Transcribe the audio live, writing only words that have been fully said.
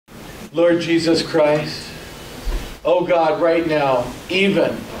Lord Jesus Christ, oh God, right now,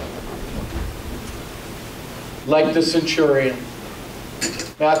 even like the centurion,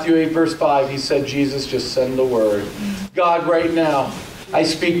 Matthew 8 verse 5, he said, Jesus, just send the word. God, right now, I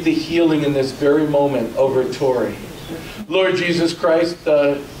speak the healing in this very moment over Tori. Lord Jesus Christ,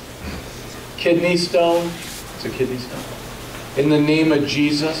 the kidney stone, it's a kidney stone. In the name of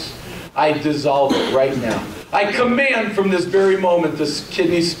Jesus, I dissolve it right now. I command from this very moment this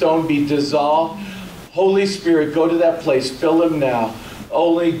kidney stone be dissolved. Holy Spirit, go to that place, fill him now.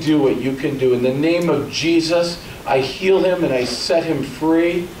 Only do what you can do. In the name of Jesus, I heal him and I set him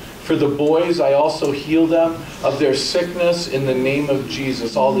free. For the boys, I also heal them of their sickness in the name of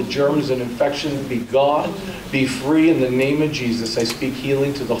Jesus. All the germs and infections be gone, be free in the name of Jesus. I speak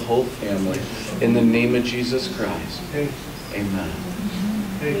healing to the whole family in the name of Jesus Christ. Amen.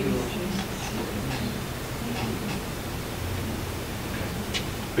 Thank you, Lord.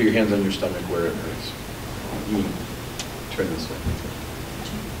 Put your hands on your stomach where it hurts. You turn this way.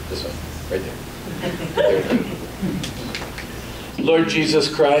 This way. Right there. There you go. Lord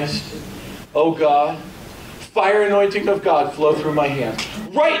Jesus Christ, oh God, fire anointing of God flow through my hands.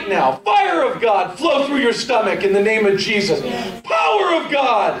 Right now, fire of God flow through your stomach in the name of Jesus. Power of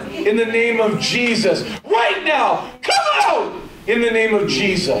God in the name of Jesus. Right now, come out in the name of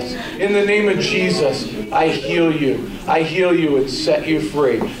Jesus. In the name of Jesus, I heal you. I heal you and set you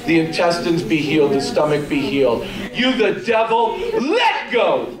free. The intestines be healed, the stomach be healed. You, the devil, let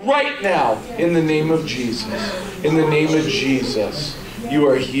go right now in the name of Jesus. In the name of Jesus, you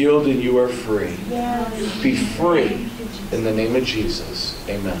are healed and you are free. Be free in the name of Jesus.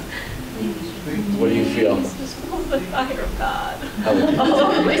 Amen. What do you feel? The fire of God. Hallelujah.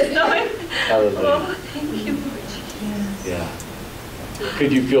 Oh, my stomach. Hallelujah. Oh, thank you. Yeah.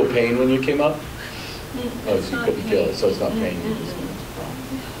 Could you feel pain when you came up? Oh, so you couldn't feel it, so it's not pain.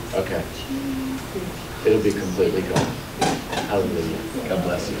 Okay. It'll be completely gone. Hallelujah. God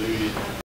bless you.